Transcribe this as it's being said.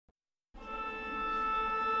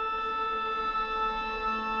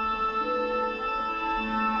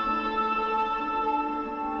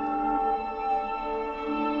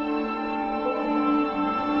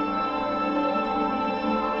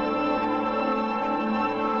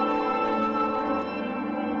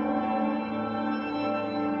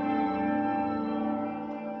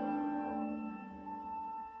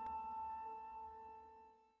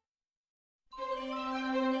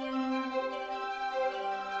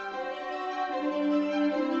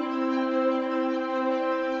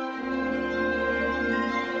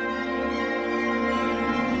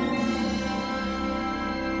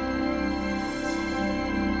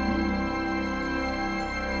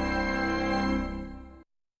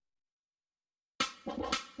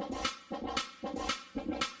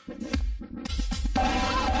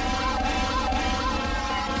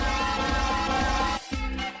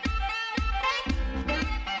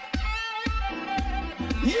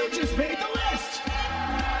You just made the list!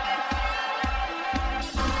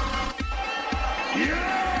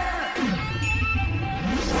 Yeah!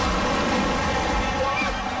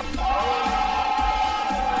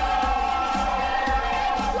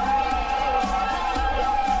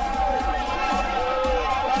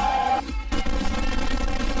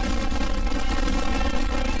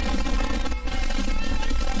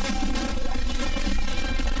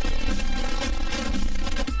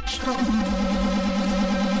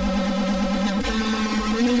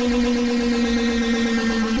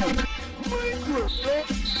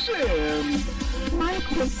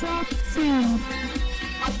 Microsoft Sim.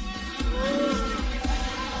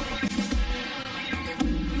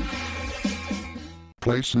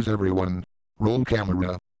 Places everyone. Roll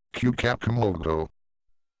camera. Cue Capcom logo.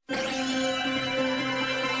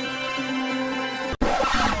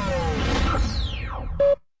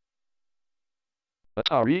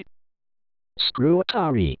 Atari? Screw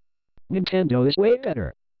Atari. Nintendo is way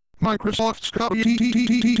better. Microsoft's copy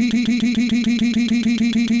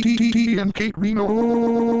and Kate Renos.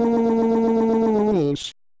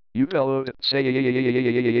 You fellows say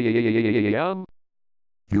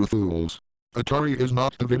You fools. Atari is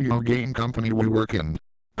not the video game company we work in.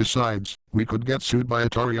 Besides, we could get sued by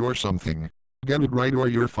Atari or something. Get it right or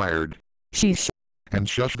you're fired. Sheesh. And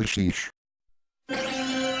shush the sheesh.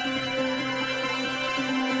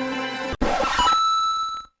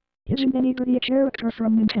 Isn't anybody a character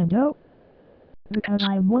from Nintendo? Because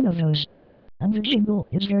I'm one of those. And the jingle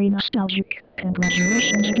is very nostalgic.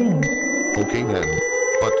 Congratulations again. Okay then.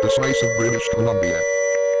 But the slice of British Columbia.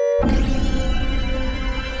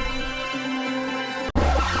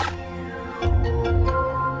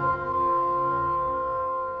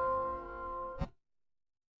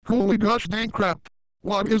 Holy gosh dang crap.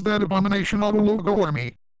 What is that abomination of a logo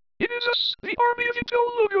army? It is us, the army of VIDgital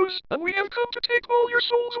logos, and we have come to take all your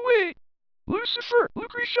souls away. Lucifer,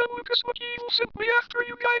 Lucretia, and Lucas McEvil sent me after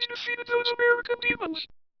you guys defeated those American demons.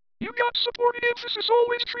 You got supporting emphasis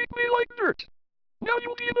always treat me like dirt. Now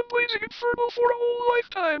you'll be in a blazing inferno for a whole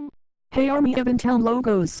lifetime. Hey army of Intel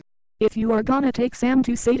logos. If you are gonna take Sam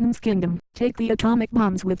to Satan's kingdom, take the atomic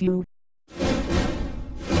bombs with you.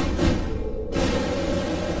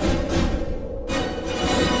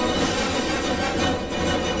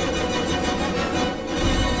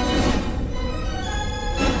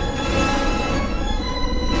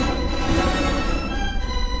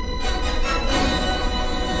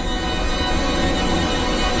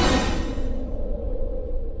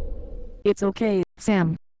 It's okay,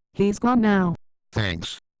 Sam. He's gone now.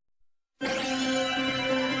 Thanks.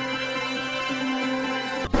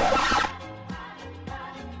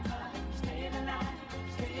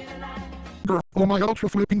 Oh my ultra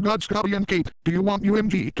flipping god Scotty and Kate, do you want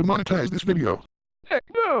UMG to monetize this video? Heck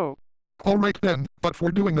no! Alright then, but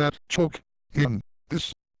for doing that, choke in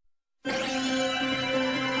this.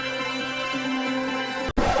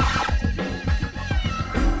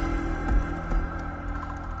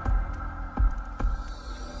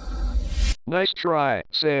 Nice try,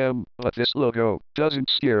 Sam, but this logo doesn't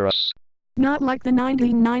scare us. Not like the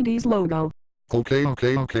 1990s logo. Okay,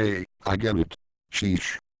 I get it.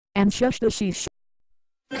 Sheesh. And shush the sheesh.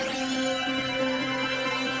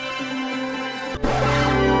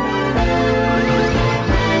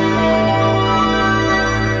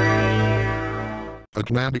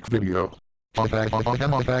 Atlantic video. Raffle,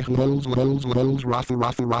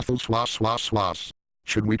 swass.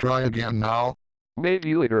 Should we try again now?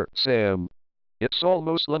 Maybe later, Sam. It's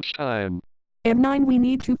almost lunchtime. M9 we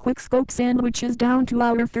need 2 quick scope sandwiches down to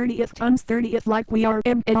our 30th tons 30th like we are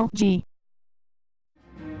MLG.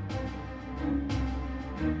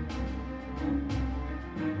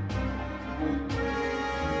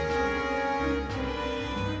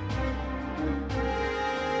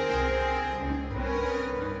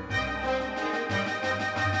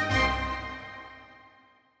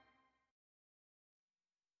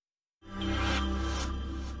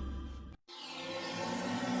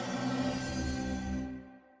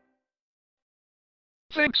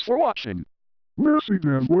 Thanks for watching. Merci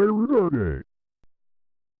bien, buena tarde.